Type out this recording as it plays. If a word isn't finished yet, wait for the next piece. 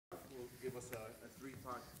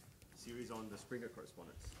three-part series on the Springer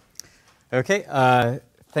correspondence. Okay,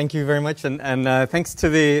 thank you very much, and thanks to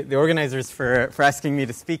the organizers for asking me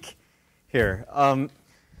to speak here.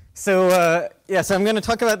 So I'm going to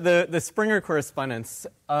talk about the Springer correspondence.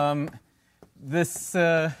 This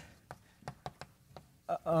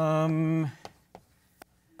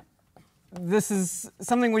is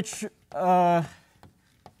something which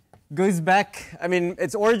goes back. I mean,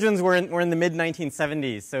 its origins were in the mid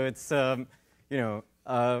 1970s. So it's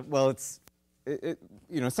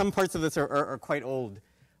some parts of this are quite old.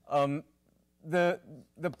 The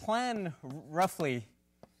plan roughly,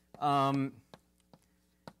 I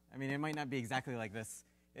mean, it might not be exactly like this,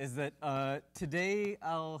 is that today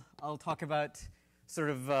I'll talk about sort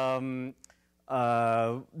of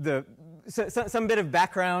some bit of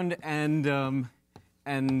background and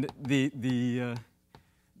the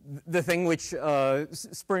thing which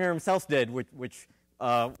Springer himself did, which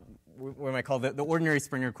we might call the ordinary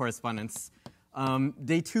Springer correspondence.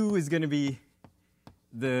 Day 2 is going to be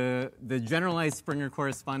the generalized Springer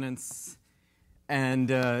correspondence, and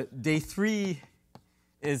day 3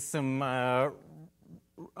 is some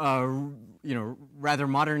rather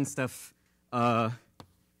modern stuff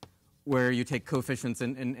where you take coefficients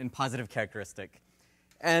in positive characteristic.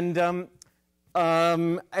 And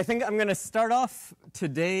I think I'm going to start off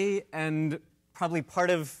today and probably part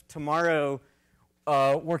of tomorrow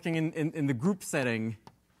working in the group setting.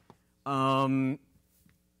 And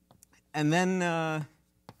then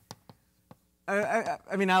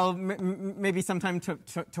I mean, maybe sometime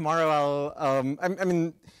tomorrow I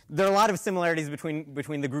mean, there are a lot of similarities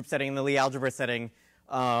between the group setting and the Lie algebra setting.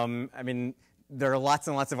 I mean, there are lots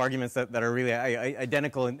and lots of arguments that are really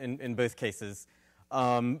identical in both cases.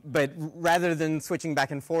 But rather than switching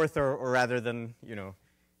back and forth, or rather than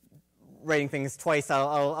writing things twice,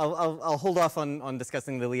 I'll hold off on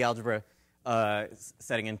discussing the Lie algebra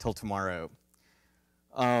setting until tomorrow.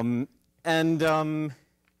 And I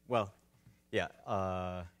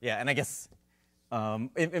guess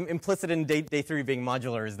implicit in day 3 being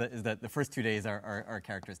modular is that the first 2 days are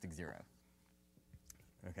characteristic 0.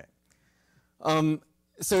 Okay.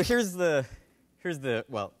 So here's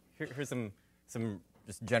some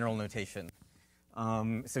just general notation.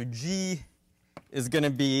 So G is going to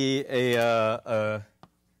be a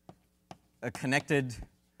connected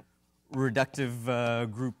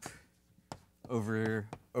reductive group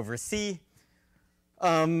over C.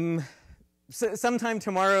 So sometime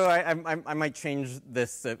tomorrow I might change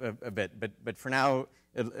this a bit, but for now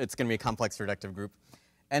it's going to be a complex reductive group.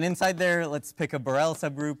 And inside there, let's pick a Borel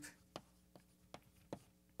subgroup,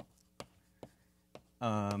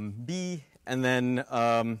 B, and then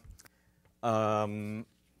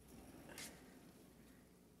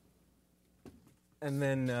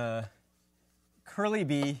curly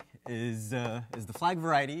B is the flag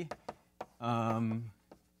variety,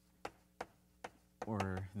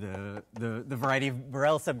 or the variety of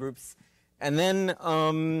Borel subgroups, and then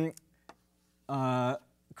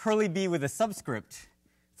curly B with a subscript.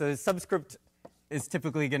 So the subscript is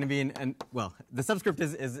typically going to be the subscript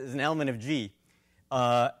is an element of G,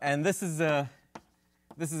 and this is a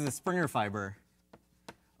Springer fiber.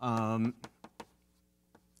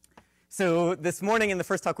 So this morning in the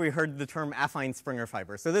first talk we heard the term affine Springer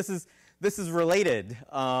fiber. So this is related.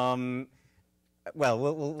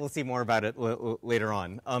 We'll see more about it later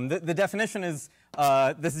on. The definition is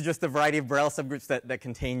this is just a variety of Borel subgroups that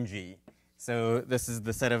contain G. So this is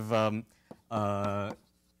the set of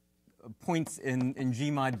points in G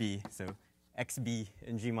mod B, so XB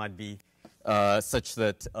in G mod B, such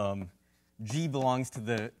that G belongs to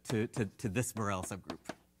this Borel subgroup,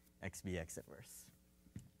 XB X inverse.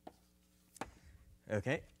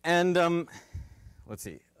 Okay, and let's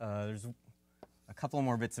see. There's a couple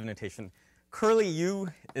more bits of notation. Curly U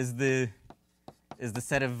is the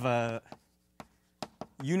set of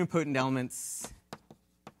unipotent elements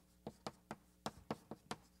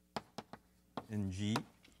in G.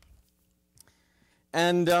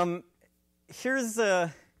 And here's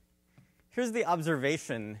the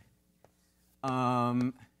observation,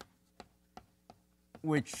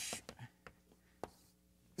 which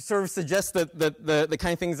sort of suggests that the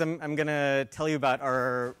kind of things I'm going to tell you about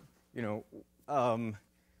are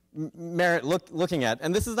merit looking at.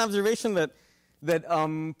 And this is an observation that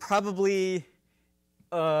probably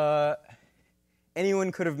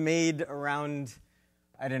anyone could have made around,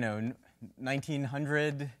 I don't know,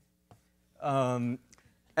 1900. And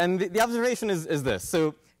the observation is this.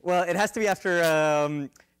 So, well, it has to be after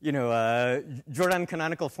Jordan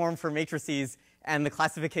canonical form for matrices and the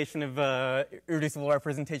classification of irreducible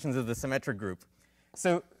representations of the symmetric group.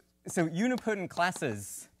 So unipotent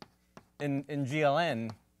classes in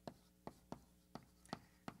GLN,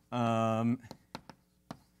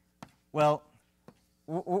 well,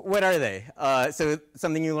 what are they? So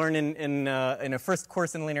something you learn in a first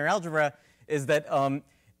course in linear algebra is that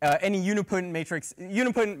any unipotent matrix,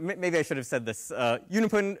 unipotent, maybe I should have said this,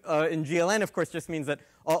 unipotent in GLN, of course, just means that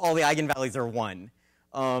all the eigenvalues are 1.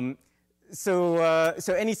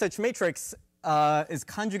 So any such matrix is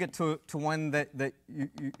conjugate to one that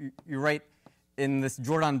you write in this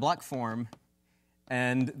Jordan block form,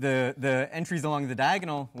 and the entries along the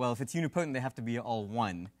diagonal, well, if it's unipotent, they have to be all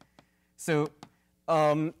 1. So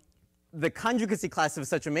the conjugacy class of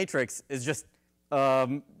such a matrix is just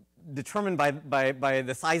determined by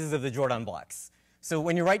the sizes of the Jordan blocks. So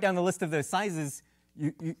when you write down the list of those sizes,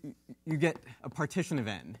 you get a partition of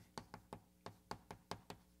n.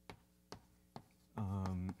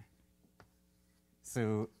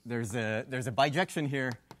 So there's a bijection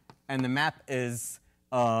here, and the map is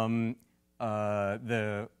the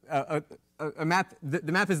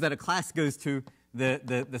map is that a class goes to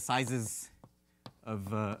the sizes of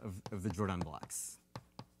the Jordan blocks.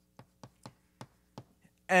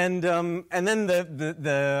 And then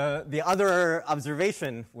the other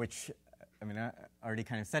observation, which I mean I already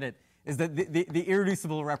kind of said it, is that the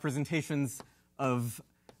irreducible representations of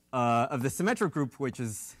the symmetric group, which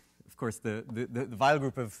is of course the Weil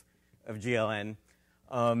group of GLN,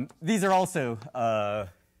 these are also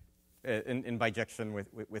in bijection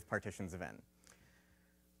with partitions of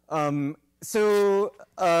n. So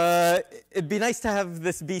it'd be nice to have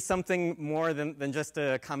this be something more than just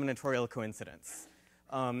a combinatorial coincidence.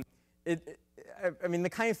 I mean, the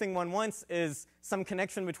kind of thing one wants is some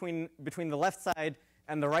connection between the left side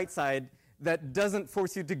and the right side that doesn't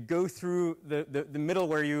force you to go through the middle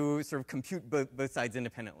where you sort of compute both sides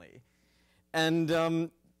independently. And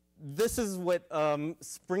this is what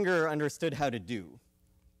Springer understood how to do.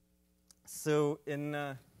 So in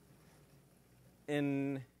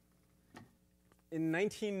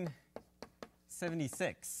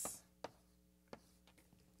 1976,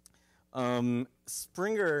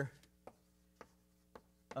 Springer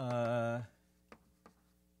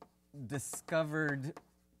discovered,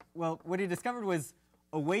 well, what he discovered was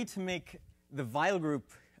a way to make the Weil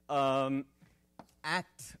group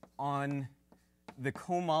act on the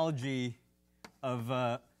cohomology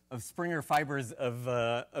of Springer fibers of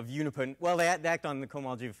unipotent. Well, they act on the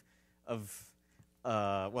cohomology of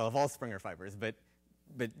all Springer fibers, but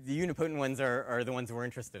the unipotent ones are the ones we're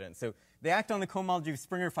interested in. So they act on the cohomology of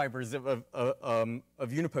Springer fibers of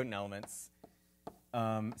unipotent elements.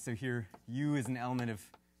 So here, U is an element of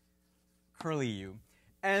curly U,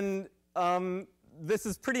 and this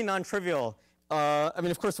is pretty non-trivial. I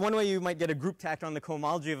mean, of course, one way you might get a group to act on the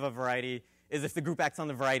cohomology of a variety is if the group acts on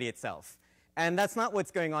the variety itself. And that's not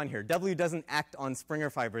what's going on here. W doesn't act on Springer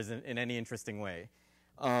fibers in any interesting way.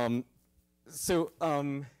 Well,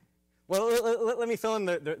 let me fill in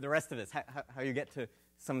the rest of this, how you get to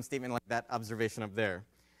some statement like that observation up there.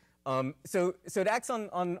 So it acts on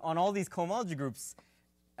all these cohomology groups.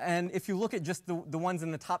 And if you look at just the ones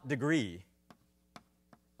in the top degree,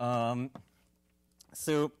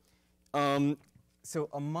 so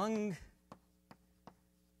among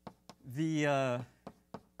the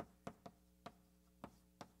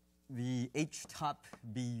H top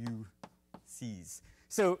BUCs.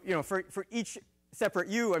 So for each separate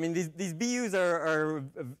U, I mean these BUs are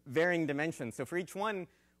of varying dimensions. So for each one,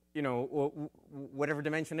 whatever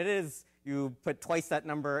dimension it is, you put twice that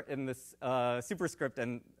number in this superscript,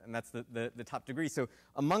 and that's the top degree. So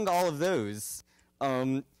among all of those,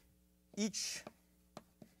 each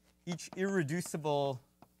irreducible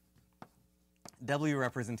W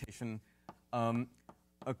representation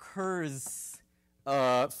occurs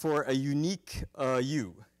for a unique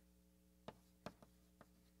U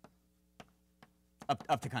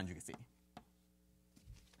up to conjugacy.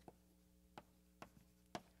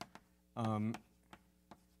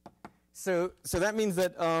 So that means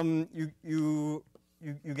that you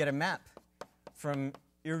get a map from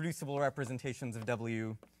irreducible representations of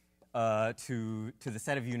W to the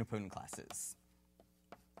set of unipotent classes.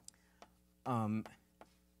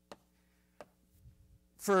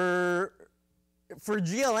 For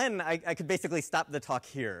GLN, I could basically stop the talk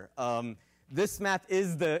here. This map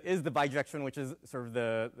is the bijection, which is sort of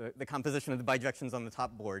the composition of the bijections on the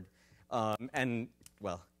top board. And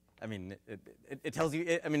well, I mean, it tells you.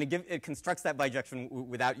 It constructs that bijection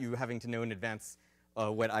without you having to know in advance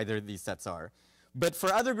what either of these sets are. But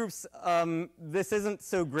for other groups, this isn't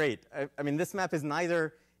so great. I mean, this map is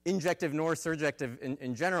neither injective nor surjective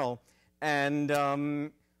in general. And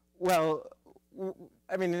well,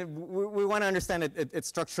 I mean, we want to understand its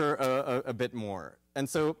structure a bit more. And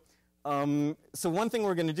so so one thing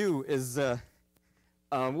we're going to do is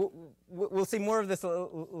we'll see more of this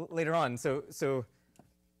later on. So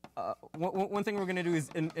one thing we're going to do is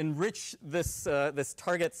enrich this this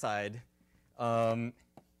target side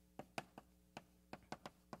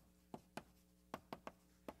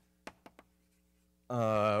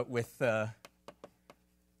with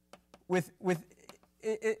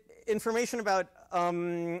information about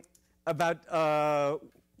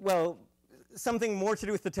well, something more to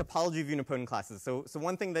do with the topology of unipotent classes. So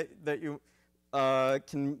one thing that you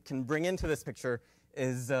can bring into this picture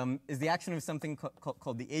is the action of something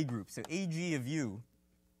called the A group. So AG of U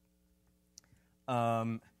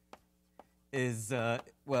is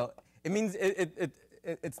well, it means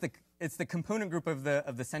it's the component group of the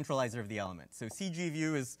centralizer of the element. So CG of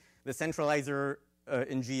U is the centralizer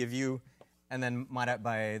in G of U, and then mod out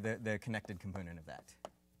by the connected component of that.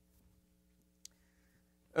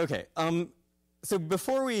 Okay. So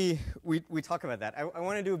before we talk about that, I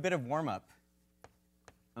want to do a bit of warm up.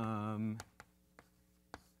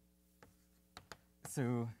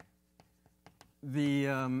 So the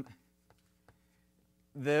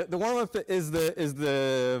warm up is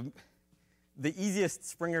the easiest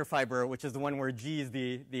Springer fiber, which is the one where G is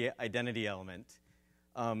the identity element.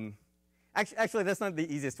 Actually, that's not the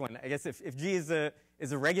easiest one. I guess if G is a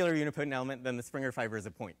regular unipotent element, then the Springer fiber is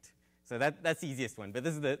a point. So that's the easiest one. But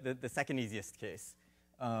this is the second easiest case.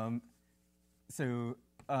 So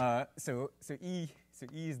E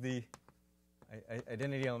is the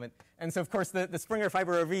identity element, and so of course the Springer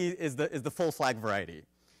fiber of E is the full flag variety.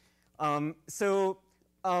 Probably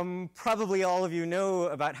all of you know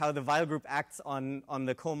about how the Weil group acts on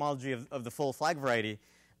the cohomology of the full flag variety,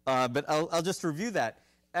 but I'll just review that.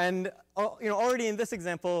 And already in this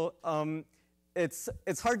example,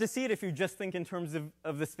 it's hard to see it if you just think in terms of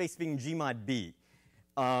the space being G mod B.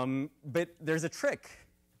 But there's a trick.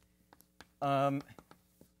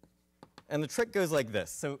 And the trick goes like this.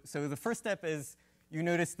 So the first step is you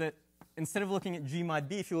notice that instead of looking at G mod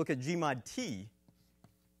B, if you look at G mod T,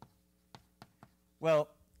 well,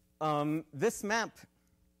 this map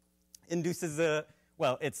induces a,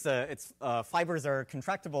 well, its fibers are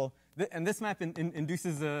contractible, and this map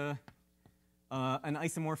induces an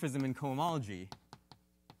isomorphism in cohomology.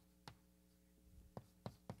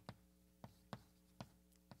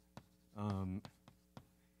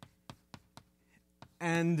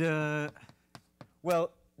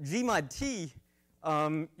 Well, G mod T,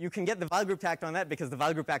 you can get the Weil group to act on that because the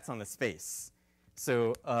Weil group acts on the space.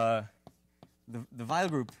 So the Weil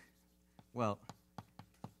group, well,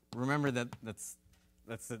 remember that's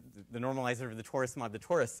the normalizer of the torus mod the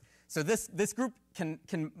torus. So this group can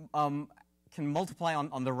multiply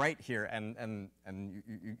on the right here, and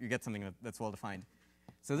you get something that's well defined.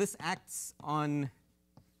 So this acts on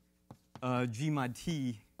G mod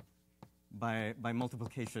T by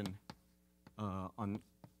multiplication on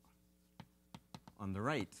the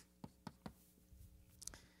right.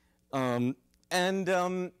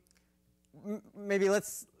 Maybe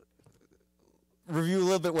let's review a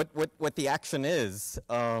little bit what the action is.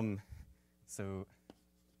 The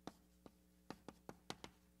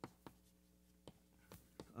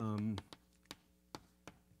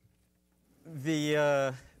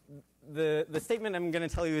statement I'm going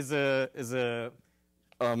to tell you is a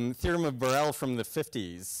theorem of Borel from the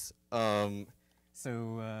 50s.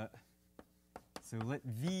 So let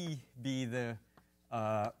V be the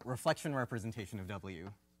reflection representation of W.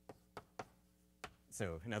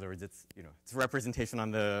 So in other words, it's a representation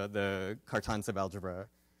on the Cartan subalgebra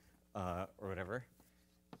or whatever.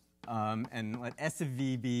 And let S of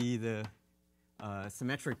V be the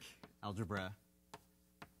symmetric algebra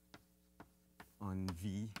on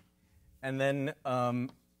V. And then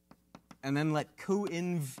let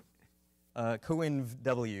coinv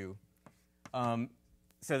W.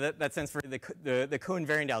 So that stands for the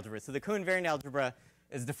co-invariant algebra. So the co-invariant algebra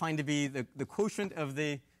is defined to be the quotient of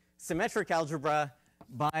the symmetric algebra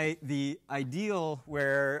by the ideal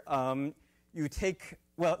where you take,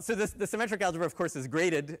 well, so the symmetric algebra, of course, is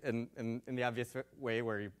graded in the obvious way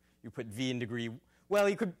where you put V in degree. Well,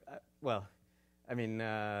 you could, I mean,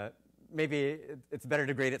 maybe it's better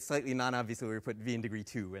to grade it slightly non-obviously where you put V in degree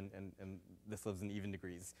 2, and this lives in even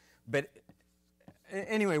degrees. But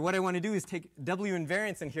anyway, what I want to do is take W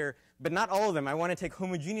invariants in here, but not all of them. I want to take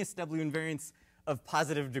homogeneous W invariants of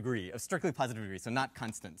positive degree, of strictly positive degree, so not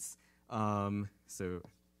constants.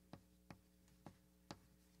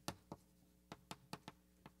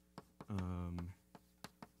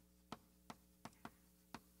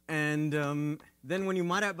 Then when you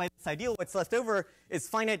mod out by this ideal, what's left over is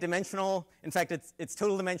finite dimensional. In fact, its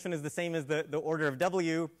total dimension is the same as the order of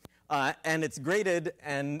W. and it's graded,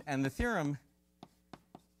 and the theorem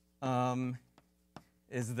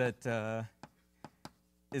is that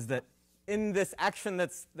in this action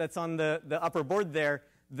that's on the upper board there,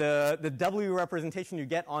 the W representation you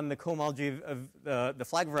get on the cohomology of the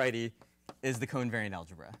flag variety is the co-invariant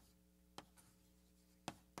algebra.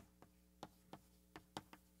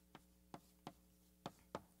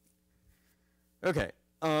 Okay.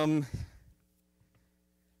 All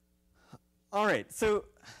right. So.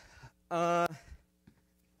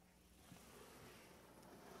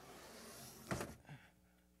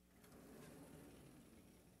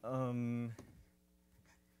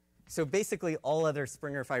 So basically, all other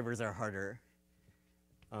Springer fibers are harder,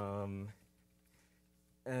 and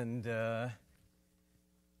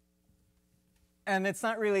it's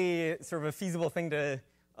not really sort of a feasible thing to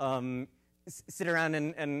sit around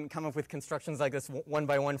and come up with constructions like this one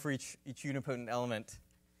by one for each unipotent element.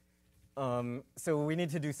 So we need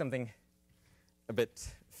to do something a bit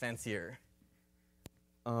fancier.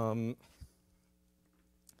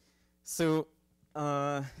 So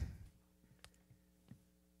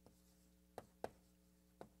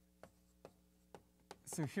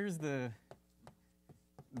here's here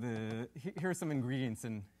are some ingredients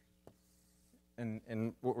in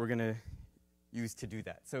what we're going to use to do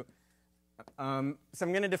that. So I'm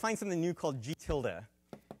going to define something new called G tilde,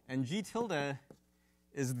 and G tilde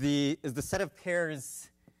is the set of pairs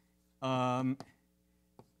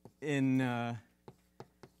in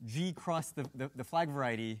G cross the flag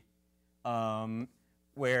variety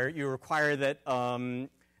where you require that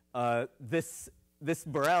this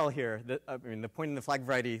Borel here, the point in the flag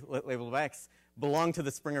variety labeled by X, belong to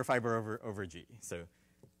the Springer fiber over G. So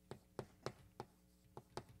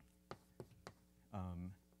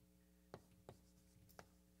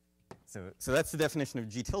that's the definition of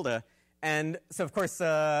G tilde. And so, of course,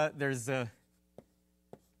 there's an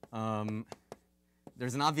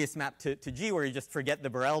obvious map to G where you just forget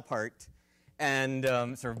the Borel part. And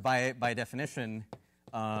sort of by definition,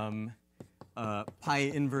 pi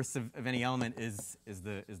inverse of any element is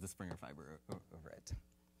the Springer fiber over it.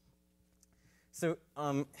 So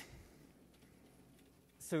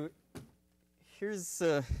here's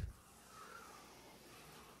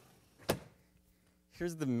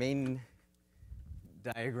the main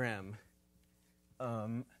diagram.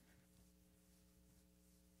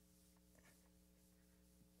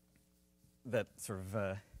 That sort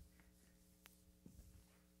of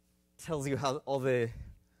tells you how all the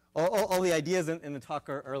ideas in the talk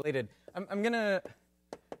are related. I'm gonna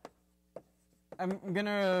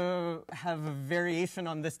have a variation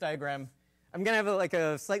on this diagram. I'm gonna have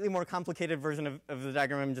a slightly more complicated version of the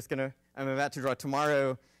diagram I'm about to draw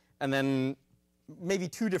tomorrow, and then maybe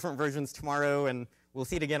two different versions tomorrow, and we'll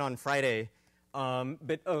see it again on Friday. Actually,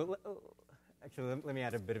 let me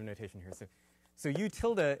add a bit of notation here. So U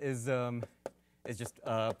tilde is just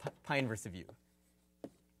pi inverse of U.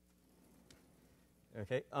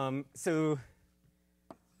 Okay.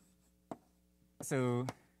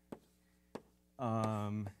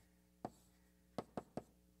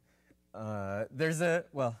 There's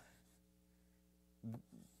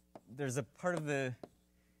a part of the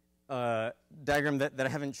diagram that I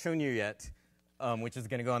haven't shown you yet, which is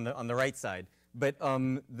going to go on the right side. But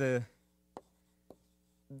the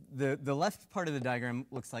left part of the diagram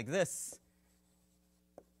looks like this.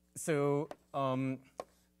 So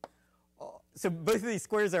both of these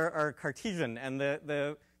squares are Cartesian, and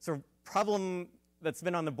the sort of problem that's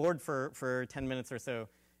been on the board for 10 minutes or so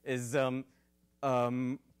is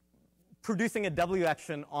producing a W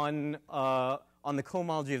action on the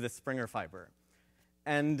cohomology of the Springer fiber.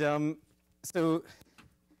 And so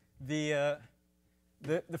the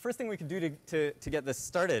first thing we could do to get this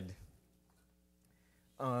started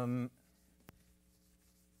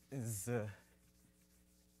is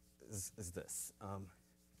this.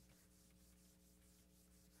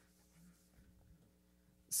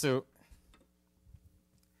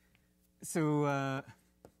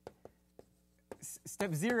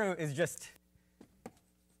 Step 0 is just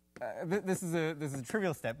this is a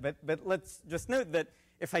trivial step, but let's just note that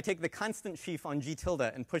if I take the constant sheaf on G tilde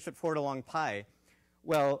and push it forward along pi,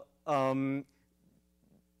 well,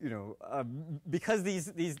 because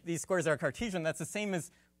these squares are Cartesian, that's the same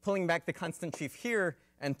as pulling back the constant sheaf here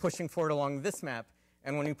and pushing forward along this map.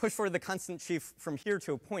 And when you push forward the constant sheaf from here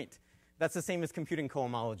to a point, that's the same as computing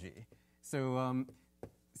cohomology. So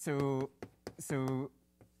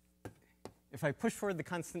if I push forward the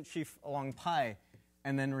constant sheaf along pi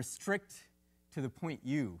and then restrict to the point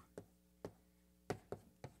U,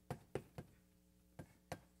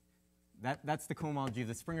 that's the cohomology of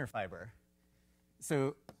the Springer fiber.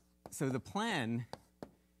 So the plan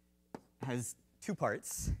has two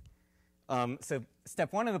parts. So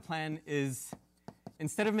step one of the plan is,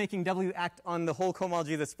 instead of making W act on the whole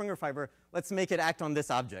cohomology of the Springer fiber, let's make it act on this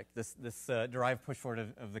object, this derived push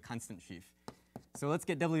forward of the constant sheaf. So let's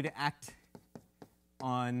get W to act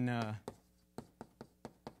on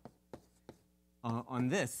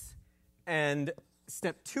this. And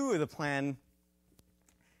step two of the plan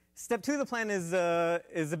is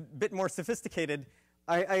a bit more sophisticated.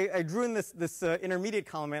 I drew in this intermediate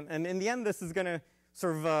column, and in the end, this is going to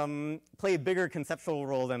sort of play a bigger conceptual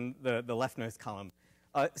role than the leftmost column.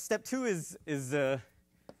 Step two is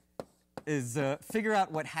figure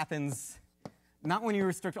out what happens not when you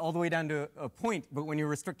restrict all the way down to a point, but when you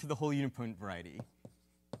restrict to the whole unipoint variety.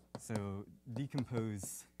 So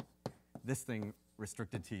decompose this thing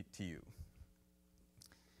restricted to U.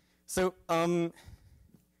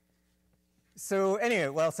 So anyway,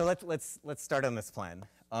 well, so let's start on this plan.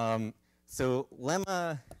 So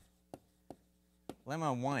lemma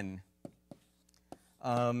one.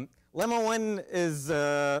 Lemma one is,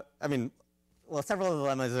 I mean, well, several of the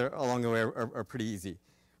lemmas along the way are pretty easy.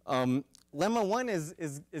 Lemma one is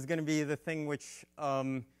going to be the thing which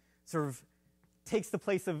sort of takes the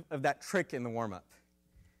place of that trick in the warm-up.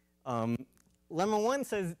 Lemma one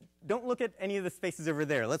says, don't look at any of the spaces over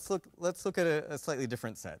there. Let's look at a slightly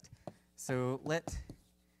different set. So let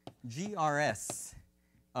GRS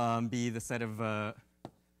be the set of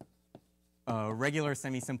regular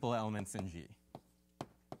semi-simple elements in G.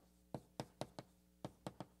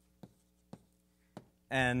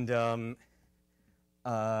 And let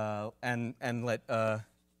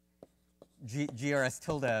GRS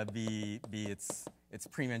tilde be its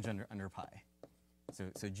premenge under pi.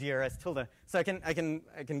 So GRS tilde. So I can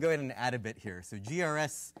go ahead and add a bit here. So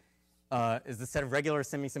GRS is the set of regular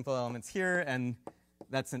semi-simple elements here, and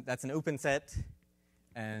that's an open set,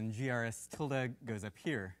 and GRS tilde goes up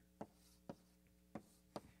here.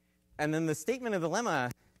 And then the statement of the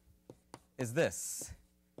lemma is this: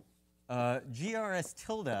 GRS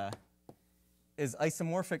tilde is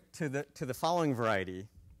isomorphic to the following variety.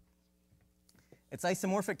 It's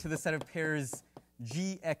isomorphic to the set of pairs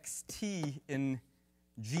GXT in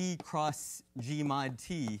G cross G mod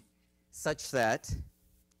T, such that,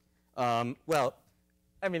 well,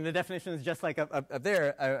 I mean, the definition is just like up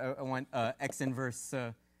there. I want X inverse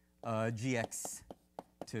GX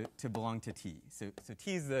to belong to T. So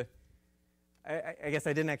T is the, I guess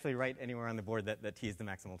I didn't actually write anywhere on the board that T is the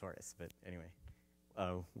maximal torus, but anyway,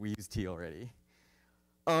 we use T already.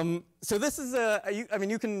 So this is I mean,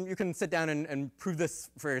 you can sit down and prove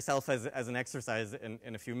this for yourself as an exercise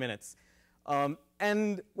in a few minutes.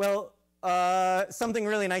 And well, something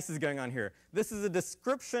really nice is going on here. This is a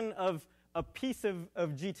description of a piece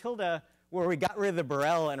of G tilde where we got rid of the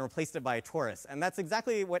Borel and replaced it by a torus. And that's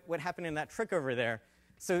exactly what happened in that trick over there.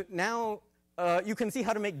 So now you can see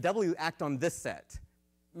how to make W act on this set.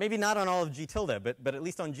 Maybe not on all of G tilde, but at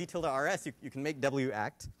least on G tilde RS, you can make W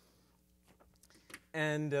act.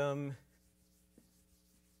 And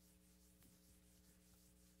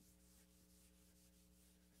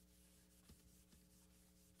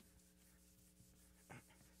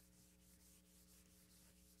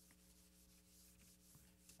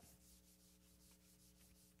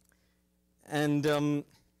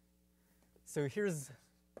so here's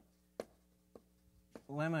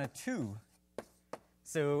lemma 2.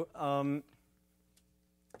 So,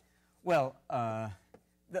 well,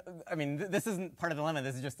 I mean, this isn't part of the lemma.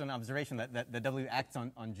 This is just an observation that the W acts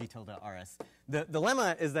on G tilde RS. The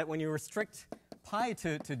lemma is that when you restrict pi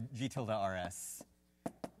to G tilde RS,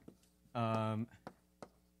 the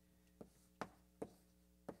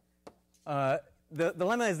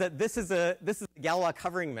lemma is that this is a Galois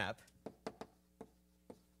covering map.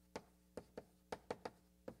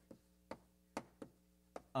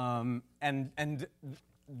 And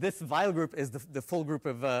this Weil group is the full group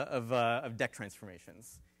of deck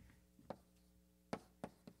transformations.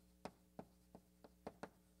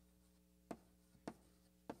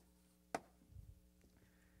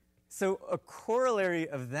 So a corollary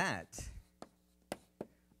of that,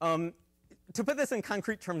 to put this in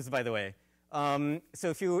concrete terms, by the way, so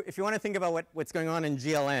if you want to think about what's going on in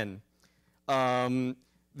GLN,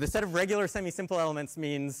 the set of regular semi-simple elements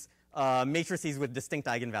means matrices with distinct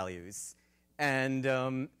eigenvalues. And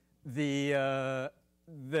the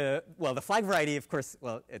flag variety, of course,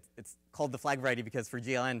 well, it's called the flag variety because for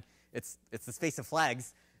GLN, it's the space of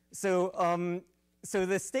flags. So so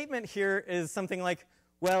the statement here is something like,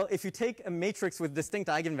 well, if you take a matrix with distinct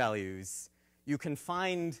eigenvalues, you can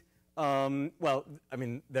find, well, I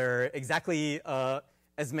mean, there are exactly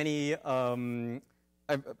as many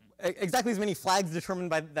flags determined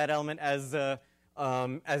by that element as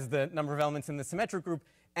as the number of elements in the symmetric group,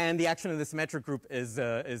 and the action of the symmetric group is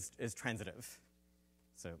transitive.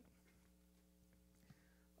 So,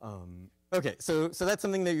 okay, so that's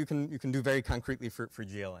something that you can do very concretely for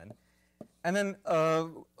GLN. And then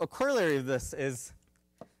a corollary of this is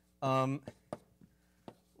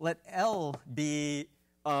let L be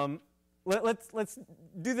let's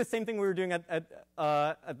do the same thing we were doing at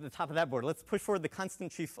the top of that board. Let's push forward the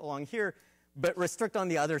constant sheaf along here, but restrict on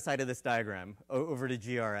the other side of this diagram over to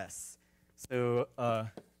GRS. So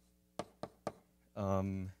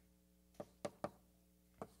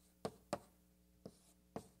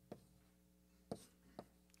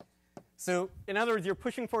so in other words, you're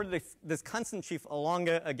pushing forward this constant sheaf along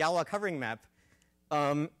a Galois covering map.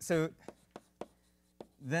 So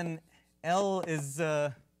then L is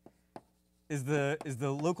the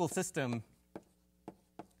local system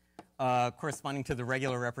corresponding to the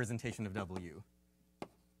regular representation of W.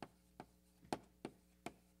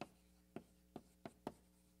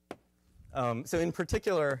 So in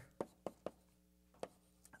particular,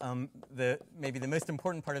 maybe the most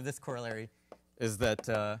important part of this corollary is that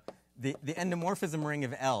the endomorphism ring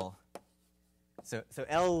of L. So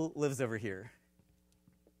L lives over here.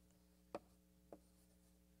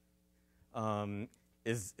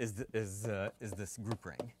 Is this group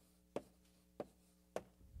ring?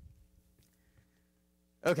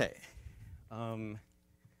 Okay.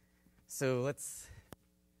 So let's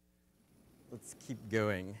keep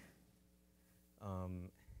going.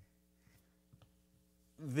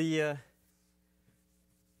 The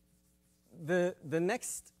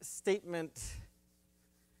next statement.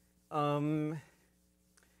 The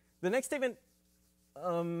next statement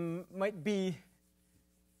might be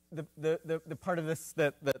the part of this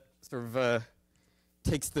that sort of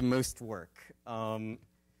takes the most work.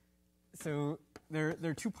 So there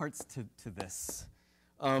are two parts to this.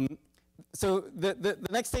 So the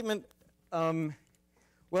next statement,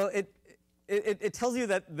 well, it tells you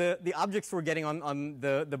that the objects we're getting on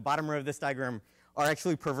the bottom row of this diagram are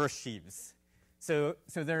actually perverse sheaves. So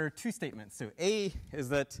there are two statements. So A is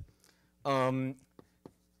that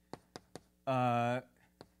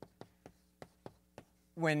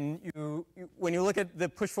when you look at the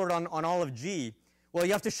push forward on all of G, well,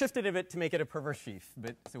 you have to shift it a bit to make it a perverse sheaf.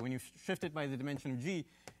 But so when you shift it by the dimension of G,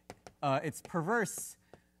 it's perverse,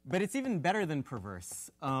 but it's even better than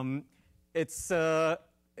perverse. It's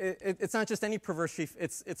not just any perverse sheaf.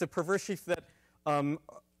 It's a perverse sheaf that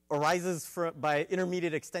arises by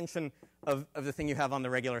intermediate extension of the thing you have on the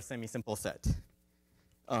regular semi-simple set.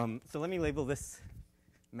 So let me label this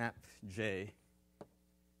map J.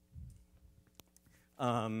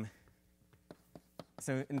 So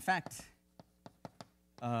in fact,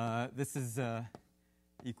 this is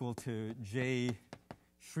equal to J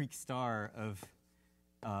shriek star of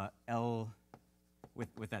L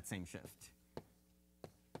with that same shift.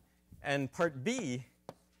 And part B,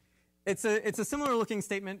 it's a similar looking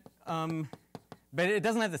statement, but it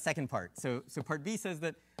doesn't have the second part. So part B says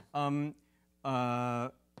that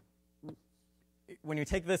when you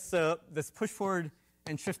take this push forward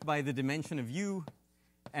and shift by the dimension of U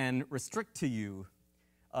and restrict to U,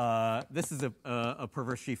 this is a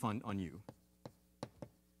perverse sheaf on U.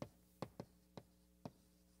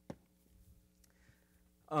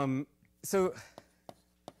 So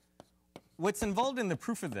what's involved in the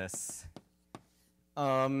proof of this?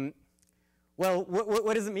 Well,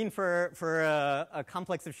 what does it mean for a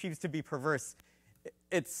complex of sheaves to be perverse?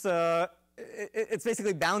 It's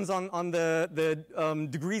basically bounds on the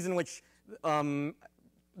degrees in which the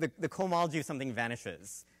cohomology of something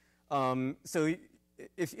vanishes. So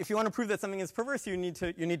if you want to prove that something is perverse, you need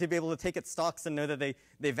to be able to take its stalks and know that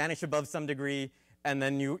they vanish above some degree, and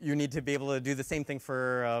then you need to be able to do the same thing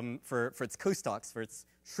for its co-stalks, for its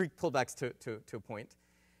shriek pullbacks to a point.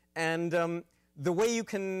 And the way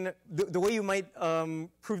you might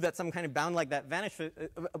prove that some kind of bound like that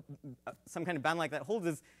some kind of bound like that holds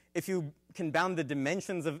is if you can bound the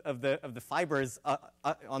dimensions of the fibers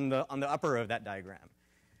on the upper row of that diagram.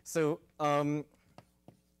 So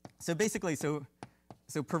basically, so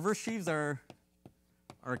perverse sheaves are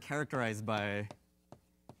characterized by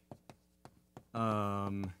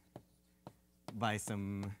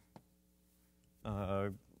some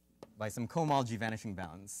cohomology vanishing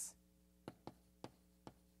bounds.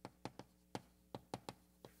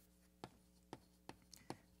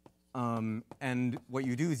 And what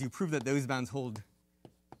you do is you prove that those bounds hold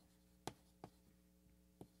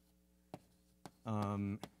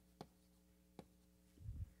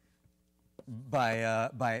by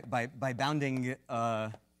bounding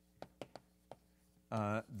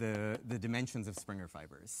the dimensions of Springer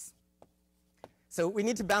fibers. So we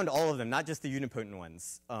need to bound all of them, not just the unipotent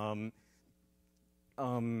ones.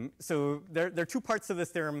 So there are two parts of this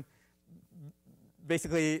theorem.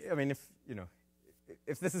 Basically, I mean,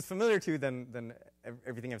 if this is familiar to you, then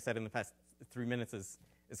everything I've said in the past 3 minutes is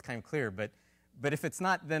kind of clear. But if it's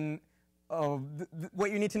not, then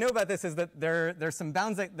what you need to know about this is that there's some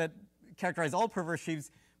bounds that characterize all perverse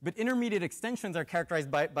sheaves, but intermediate extensions are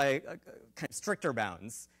characterized by kind of stricter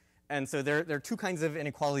bounds. And so there are two kinds of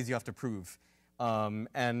inequalities you have to prove.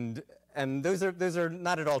 And those are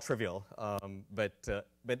not at all trivial, but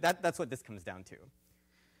that's what this comes down to.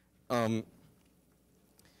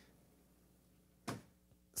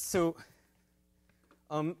 So,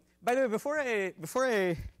 by the way, before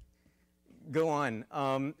I go on,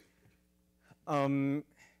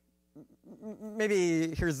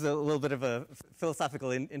 maybe here's a little bit of a philosophical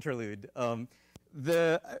interlude.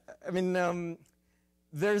 There are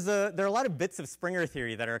a lot of bits of Springer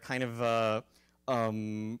theory that are kind of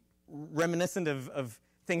reminiscent of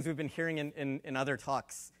things we've been hearing in other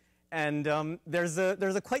talks, and there's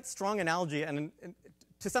a quite strong analogy, and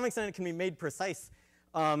to some extent it can be made precise,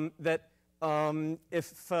 that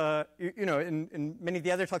if in many of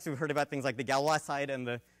the other talks we've heard about things like the Galois side and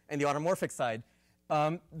the automorphic side,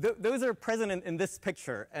 those are present in this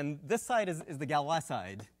picture, and this side is the Galois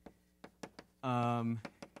side. Well,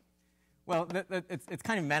 it's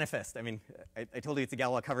kind of manifest. I mean, I told you it's a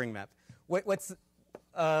Galois covering map. What's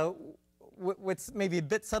maybe a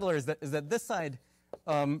bit subtler is that this side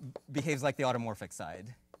behaves like the automorphic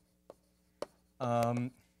side.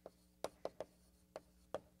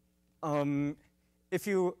 If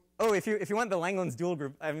you want the Langland's dual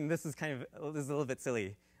group, I mean, this is a little bit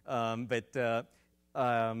silly, well,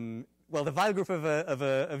 the Weil group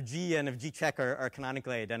of G and of G check are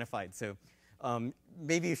canonically identified. So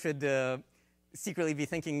maybe you should secretly be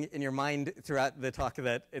thinking in your mind throughout the talk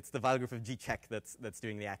that it's the Weil group of G check that's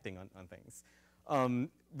doing the acting on things.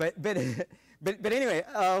 But anyway,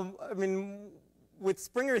 I mean, with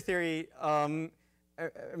Springer theory, there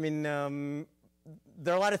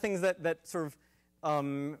are a lot of things that sort of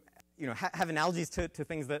have analogies to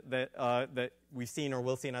things that we've seen or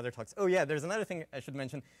will see in other talks. Oh yeah, there's another thing I should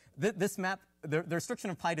mention. This map, the restriction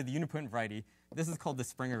of pi to the unipotent variety, this is called the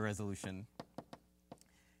Springer resolution.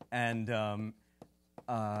 And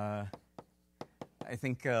I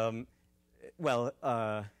think, the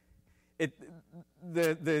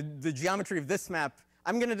geometry of this map,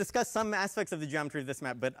 I'm going to discuss some aspects of the geometry of this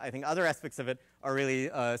map, but I think other aspects of it are really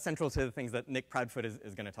central to the things that Nick Proudfoot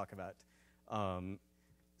is going to talk about.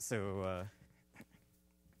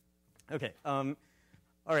 Okay. All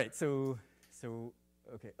right. So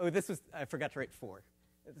okay. Oh, I forgot to write 4.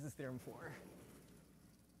 This is theorem 4.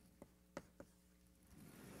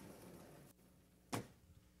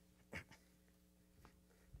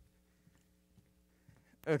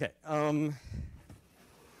 Okay.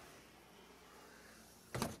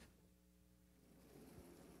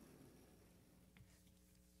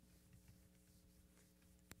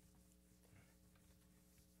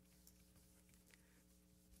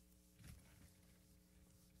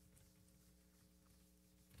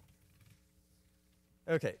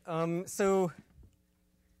 Okay. So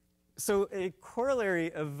a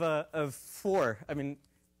corollary of 4, I mean,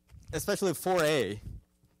 especially 4a.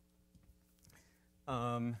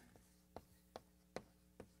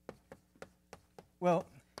 Well,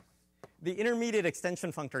 the intermediate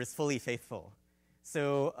extension functor is fully faithful.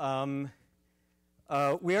 So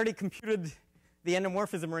we already computed the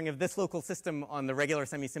endomorphism ring of this local system on the regular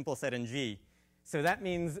semi-simple set in G. So that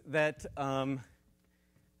means that, well,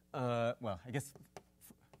 I guess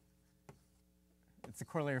it's a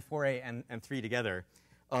corollary of 4a and 3 together.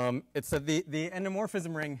 It's the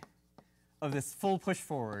endomorphism ring of this full push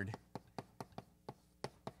forward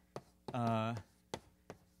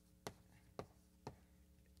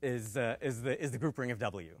is the group ring of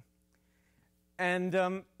W.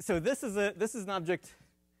 And so this is an object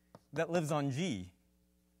that lives on G.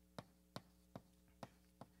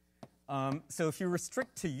 So if you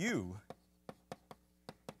restrict to U,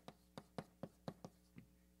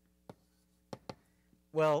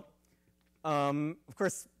 well, of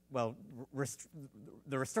course, well,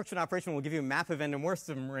 the restriction operation will give you a map of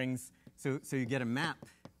endomorphism rings, so you get a map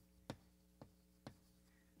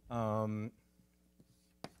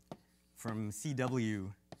from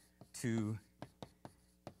CW to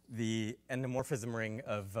the endomorphism ring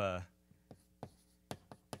of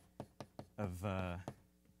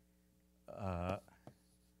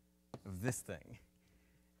this thing.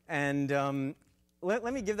 And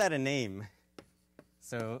let me give that a name.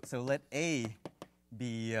 So let A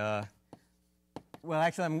be well,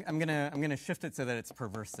 actually, I'm gonna shift it so that it's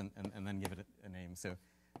perverse and then give it a name. So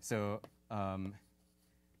I'm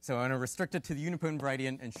gonna restrict it to the unipotent variety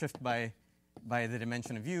and shift by the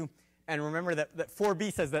dimension of U. And remember that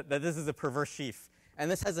 4b says that this is a perverse sheaf,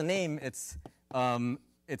 and this has a name. It's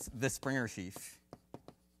the Springer sheaf.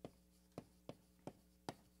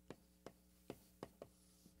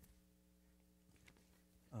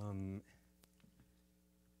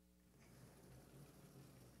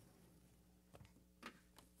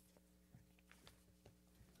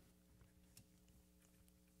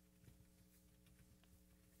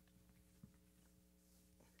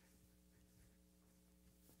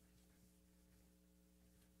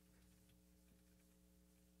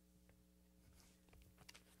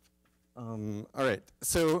 All right,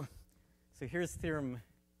 so here's theorem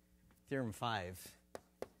 5,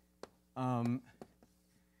 and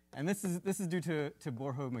this is due to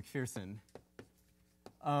Borho-McPherson.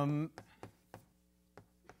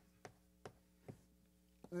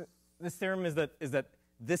 This theorem is that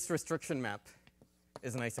this restriction map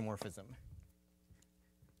is an isomorphism.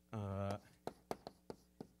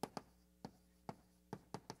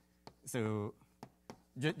 So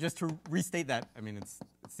just to restate that, I mean, it's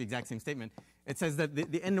the exact same statement. It says that the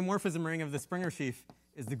endomorphism ring of the Springer sheaf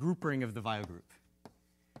is the group ring of the Weil group.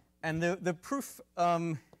 And the proof,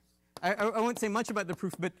 I won't say much about the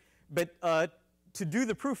proof, but to do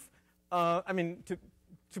the proof, I mean,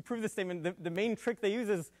 to prove this statement, the main trick they use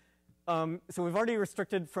is, so we've already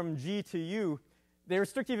restricted from G to U. They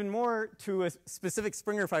restrict even more to a specific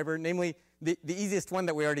Springer fiber, namely the easiest one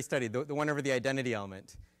that we already studied, the one over the identity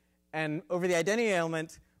element. And over the identity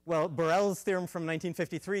element, well, Borel's theorem from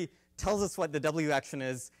 1953 tells us what the W action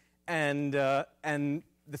is, and the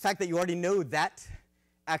fact that you already know that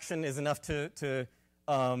action is enough to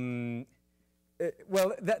well,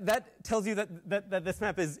 that tells you that this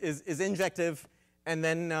map is injective, and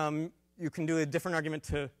then you can do a different argument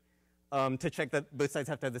to check that both sides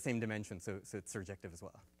have to have the same dimension, so it's surjective as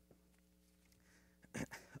well.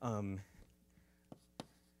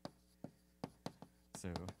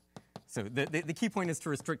 So the key point is to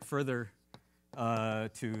restrict further to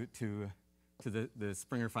the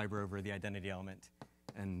Springer fiber over the identity element,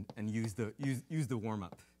 and use the warm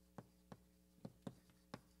up.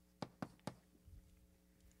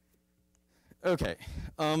 Okay.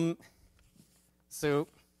 So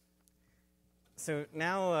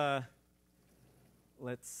now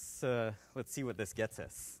let's see what this gets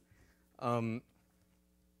us.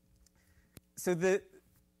 So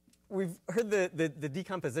we've heard the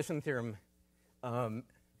decomposition theorem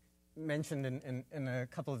mentioned in a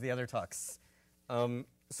couple of the other talks.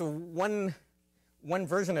 So one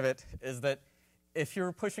version of it is that if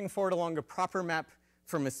you're pushing forward along a proper map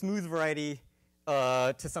from a smooth variety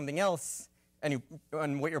to something else, and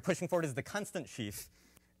what you're pushing forward is the constant sheaf,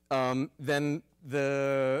 then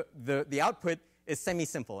the output is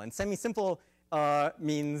semi-simple. And semi-simple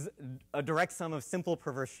means a direct sum of simple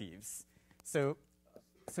perverse sheaves. So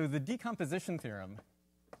the decomposition theorem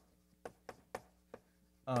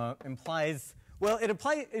implies, well, it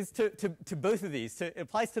applies to both of these. It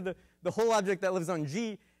applies to the whole object that lives on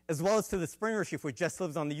G, as well as to the Springer sheaf, which just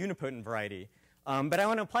lives on the unipotent variety. But I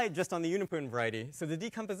want to apply it just on the unipotent variety. So the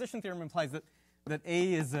decomposition theorem implies that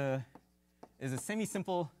A is a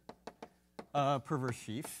semi-simple perverse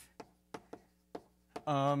sheaf.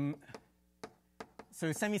 So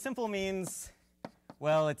semi-simple means,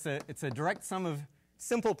 well, it's a direct sum of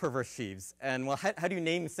simple perverse sheaves. And well, how do you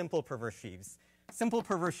name simple perverse sheaves? Simple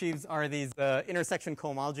perverse sheaves are these intersection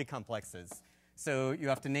cohomology complexes. So you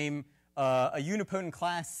have to name a unipotent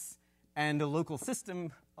class and a local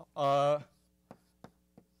system on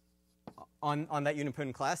that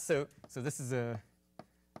unipotent class. So this is a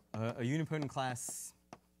unipotent class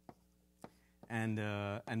and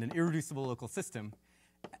an irreducible local system.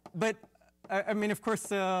 But I mean, of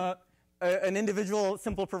course, an individual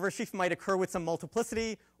simple perverse sheaf might occur with some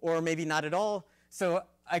multiplicity, or maybe not at all. So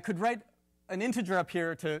I could write an integer up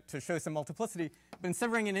here to show some multiplicity. But instead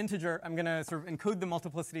of writing an integer, I'm going to sort of encode the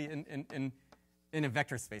multiplicity in a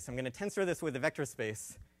vector space. I'm going to tensor this with a vector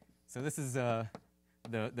space. So this is the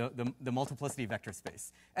multiplicity vector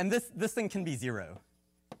space. And this thing can be 0.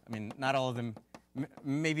 I mean, not all of them,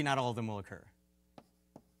 maybe not all of them will occur.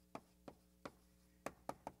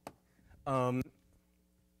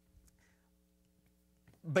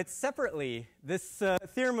 But separately, this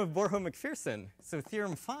theorem of Borho-McPherson, so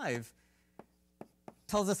theorem 5,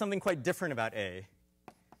 tells us something quite different about A.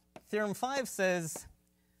 Theorem 5 says,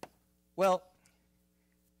 well,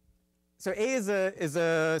 so A is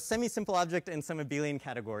a semi-simple object in some abelian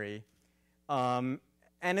category. And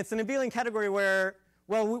it's an abelian category where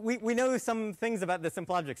Well, we know some things about the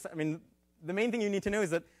simple objects. I mean, the main thing you need to know is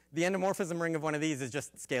that the endomorphism ring of one of these is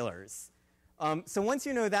just scalars. So once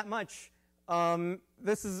you know that much,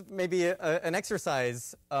 this is maybe an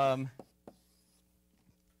exercise.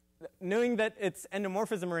 Knowing that its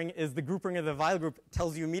endomorphism ring is the group ring of the Weil group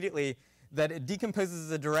tells you immediately that it decomposes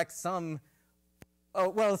as a direct sum.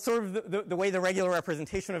 Well, sort of the way the regular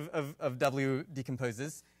representation of W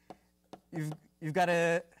decomposes. You've got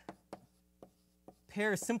to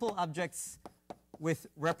pair simple objects with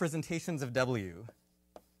representations of W.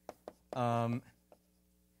 And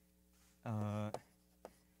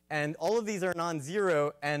all of these are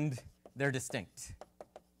non-zero, and they're distinct.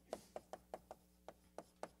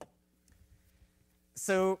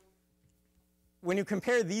 So when you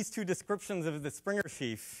compare these two descriptions of the Springer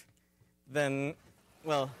sheaf, then,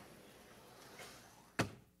 well,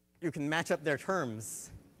 you can match up their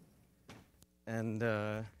terms. And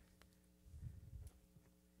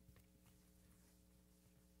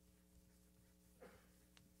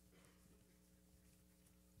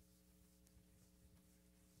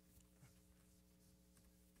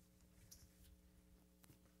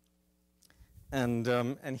and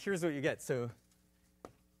here's what you get. So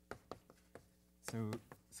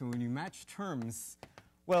when you match terms,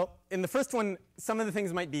 well, in the first one, some of the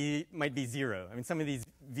things might be 0. I mean, some of these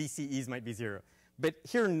VCEs might be 0. But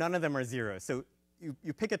here, none of them are 0. So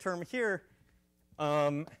you pick a term here,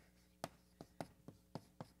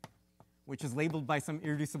 which is labeled by some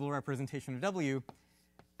irreducible representation of W,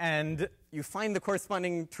 and you find the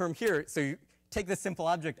corresponding term here. So you take this simple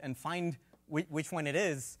object and find which one it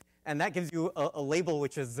is, and that gives you a label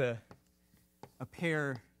which is a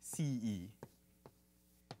pair CE.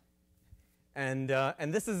 And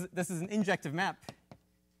this is an injective map.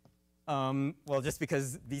 Well, just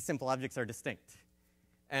because these simple objects are distinct.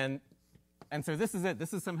 And so this is it.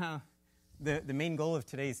 This is somehow the main goal of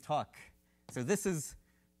today's talk. So this is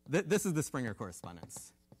the Springer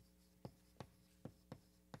correspondence.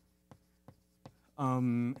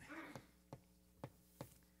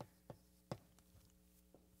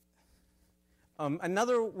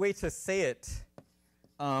 Another way to say it,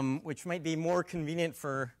 which might be more convenient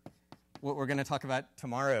for what we're going to talk about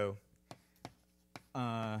tomorrow,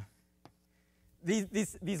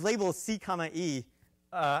 these labels C, comma E.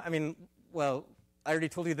 I mean, well, I already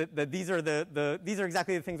told you that these are these are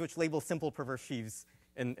exactly the things which label simple perverse sheaves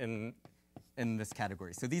in this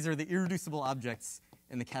category. So these are the irreducible objects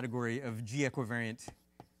in the category of G equivariant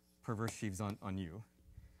perverse sheaves on U.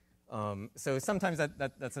 So sometimes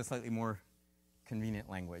that's a slightly more convenient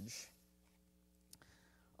language.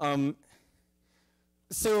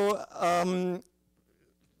 So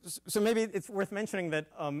maybe it's worth mentioning that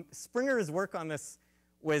Springer's work on this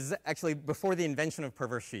was actually before the invention of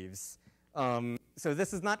perverse sheaves. So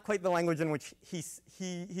this is not quite the language in which he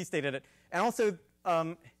stated it. And also,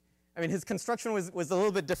 I mean, his construction was a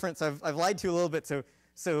little bit different. So I've lied to you a little bit.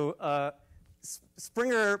 So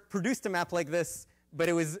Springer produced a map like this, but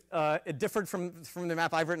it differed from the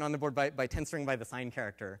map I've written on the board by tensoring by the sign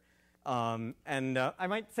character. And I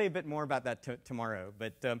might say a bit more about that tomorrow.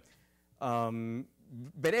 But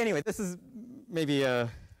anyway, this is maybe a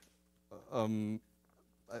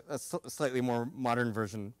slightly more modern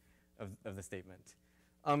version of the statement.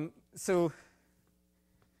 So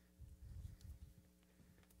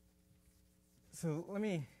let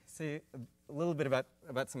me say a little bit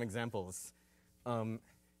about some examples.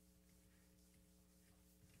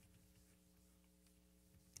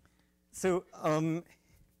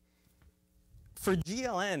 For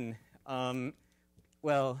GLN,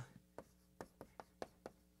 well,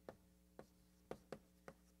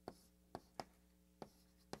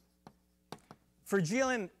 for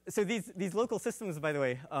GLN, so these local systems, by the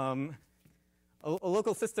way, a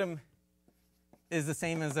local system is the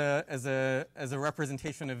same as a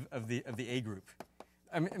representation of the A group.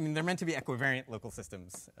 I mean, they're meant to be equivariant local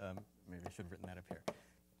systems. Maybe I should have written that up here.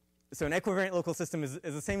 So an equivariant local system is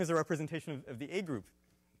the same as a representation of the A group.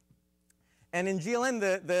 And in GLN,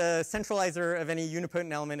 the centralizer of any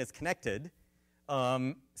unipotent element is connected.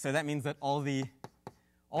 So that means that all the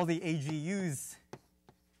AGUs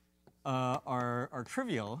are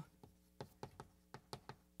trivial.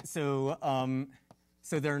 So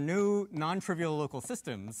there are no non-trivial local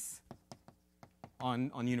systems on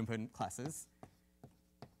unipotent classes.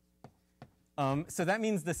 So that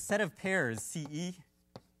means the set of pairs CE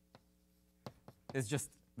is just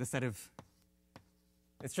the set of.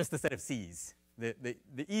 It's just the set of C's. The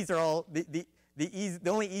E's are all the E's.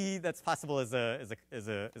 The only E that's possible is a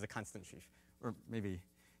constant sheaf, or maybe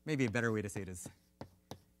a better way to say it is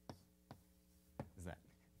that.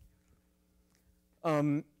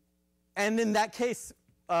 And in that case,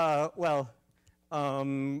 well, I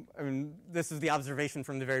mean, this is the observation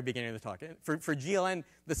from the very beginning of the talk. For GLN,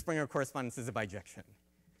 the Springer correspondence is a bijection.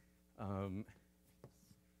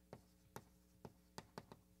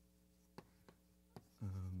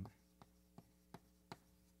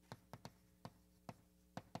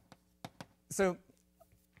 So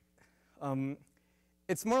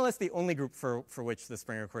it's more or less the only group for which the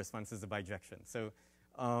Springer correspondence is a bijection. So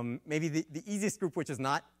maybe the easiest group which is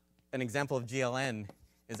not an example of GLN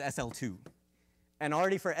is SL2. And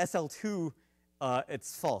already for SL2,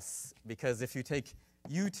 it's false, because if you take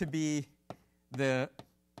U to be I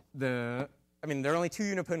mean, there are only two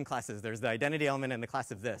unipotent classes. There's the identity element and the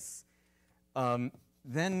class of this.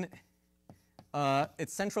 Then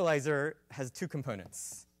its centralizer has two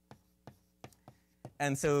components.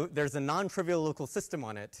 And so there's a non-trivial local system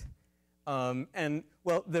on it. And,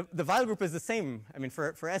 well, the Weil group is the same. I mean,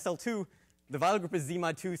 for SL2, the Weil group is Z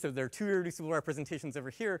mod 2, so there are two irreducible representations over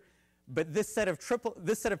here. But this set of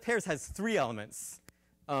pairs has three elements.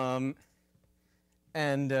 So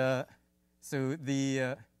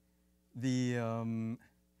the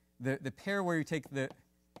pair where you take the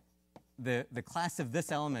class of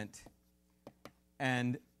this element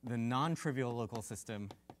and the non-trivial local system,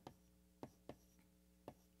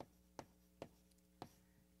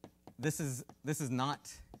 this is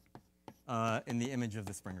not in the image of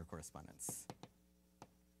the Springer correspondence.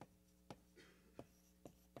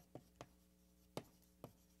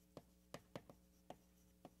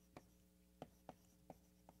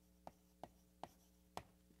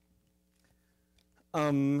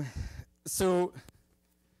 So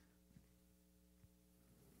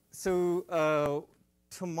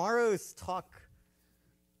tomorrow's talk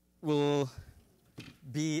will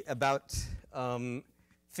be about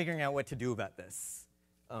figuring out what to do about this.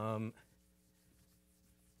 So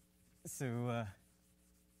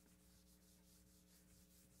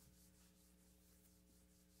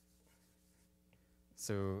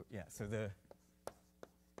the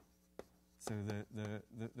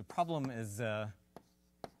problem is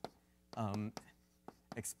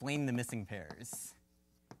explain the missing pairs.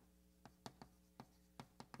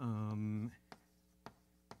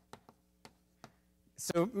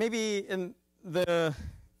 So maybe in the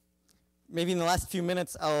last few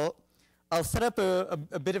minutes, I'll set up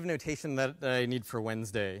a bit of notation that I need for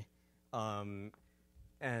Wednesday, I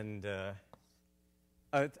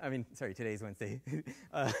mean, sorry, today's Wednesday.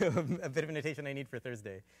 A bit of a notation I need for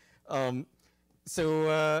Thursday. And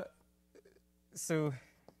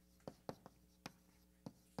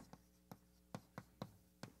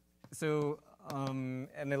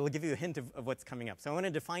it'll give you a hint of what's coming up. So I want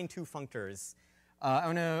to define two functors. I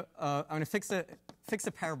want to fix a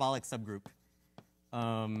parabolic subgroup.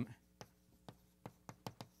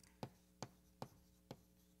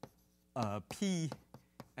 P,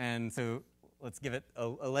 and so let's give it a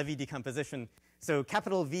Levy decomposition. So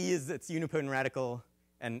capital V is its unipotent radical,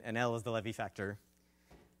 and L is the Levy factor.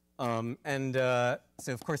 So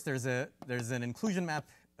of course there's an inclusion map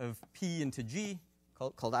of P into G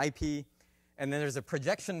called IP, and then there's a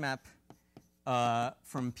projection map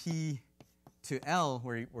from P to L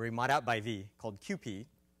where we mod out by V called QP.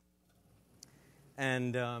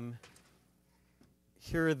 And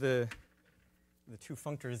here are the two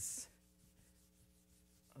functors.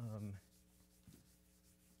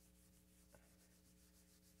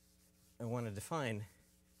 I want to define.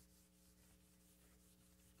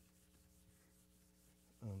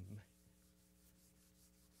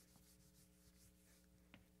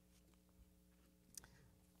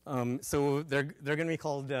 So they're going to be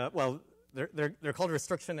called well, they're called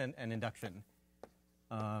restriction and induction.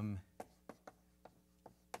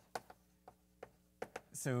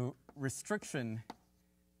 So restriction,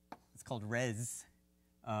 it's called res.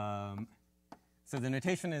 So the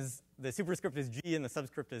notation is the superscript is G and the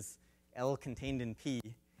subscript is L contained in P,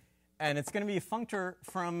 and it's going to be a functor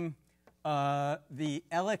from the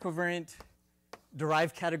L equivariant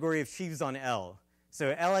derived category of sheaves on L.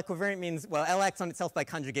 So L equivariant means, well, L acts on itself by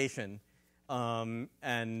conjugation, and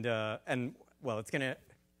well, it's going to,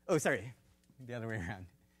 oh, sorry, the other way around.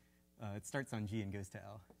 It starts on G and goes to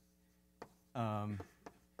L.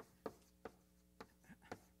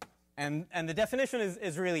 And the definition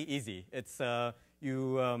is really easy. It's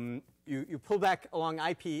you pull back along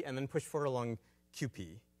IP and then push forward along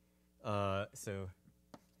QP.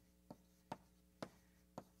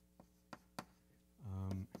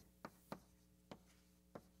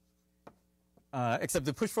 Except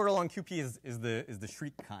the push forward along QP is the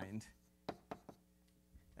shriek kind,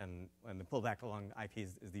 and the pull back along IP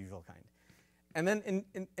is the usual kind. And then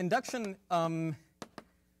in induction,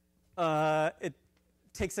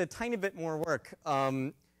 takes a tiny bit more work.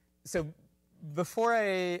 So before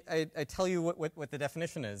I tell you what the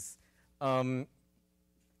definition is, I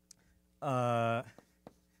want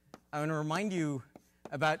to remind you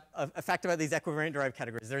about a fact about these equivariant derived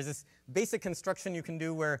categories. There's this basic construction you can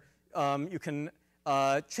do where you can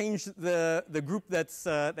change the group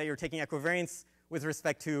that you're taking equivariance with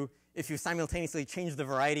respect to if you simultaneously change the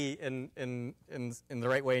variety in the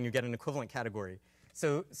right way and you get an equivalent category.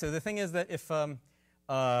 So the thing is that if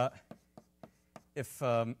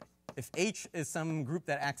H is some group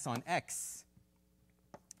that acts on X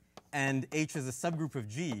and H is a subgroup of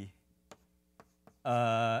G,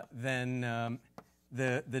 then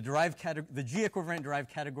the G equivalent derived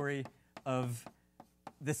category of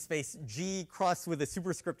this space G crossed with a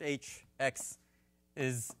superscript H X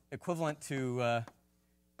is equivalent to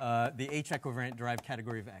the H equivalent derived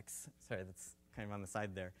category of X. Sorry, that's kind of on the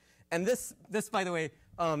side there. And this by the way,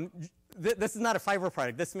 this is not a fiber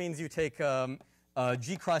product. This means you take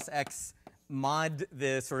G cross X mod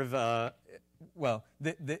the sort of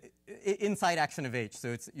the inside action of H. So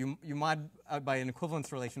it's you mod out by an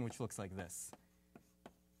equivalence relation which looks like this.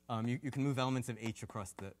 You can move elements of H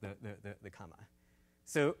across the comma.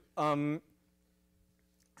 So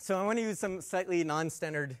so I want to use some slightly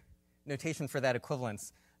non-standard notation for that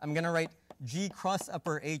equivalence. I'm going to write G cross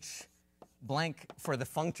upper H blank for the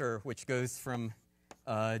functor, which goes from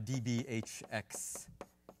dbHX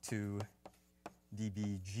to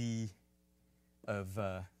dbG of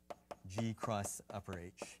G cross upper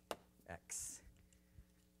H X.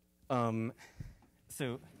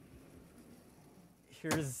 So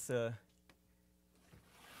here's the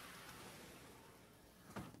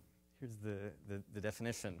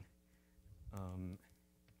definition.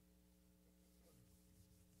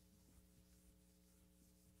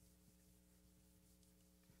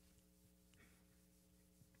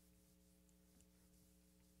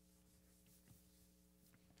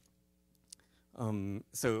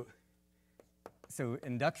 So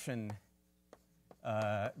induction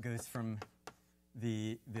goes from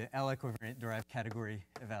the L equivalent derived category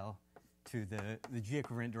of L to the G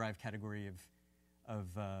equivalent derived category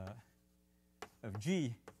of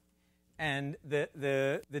G, and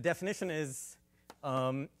the definition is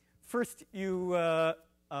first you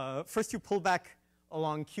pull back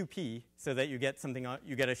along QP so that you get something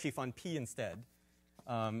you get a sheaf on P instead.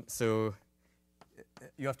 So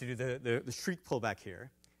you have to do the shriek pullback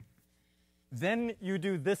here. Then you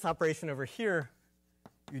do this operation over here.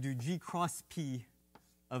 You do G cross P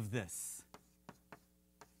of this,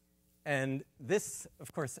 and this,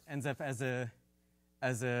 of course, ends up as a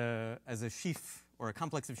sheaf or a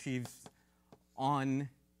complex of sheaves on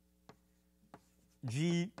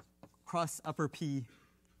G cross upper P,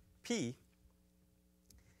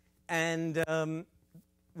 and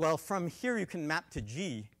well, from here you can map to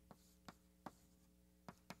G.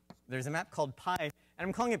 There's a map called pi, and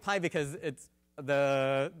I'm calling it pi because it's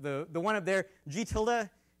the one up there. G tilde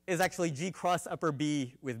is actually G cross upper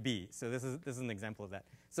B with B. So this is an example of that.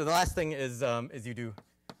 So the last thing is you do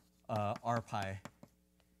R pi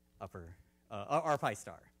upper R pi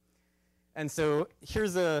star, and so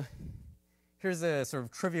here's a sort of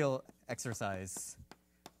trivial exercise.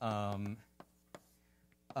 I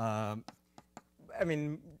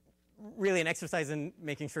mean, really an exercise in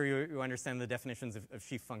making sure you understand the definitions of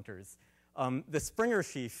sheaf functors. The Springer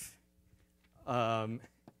sheaf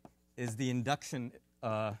is the induction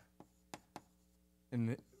from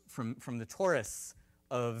the torus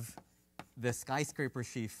of the skyscraper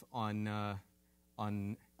sheaf on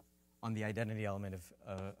the identity element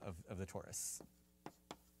of the torus.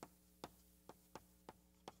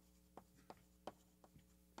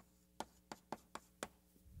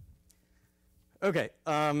 Okay,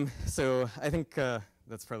 so I think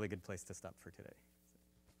that's probably a good place to stop for today.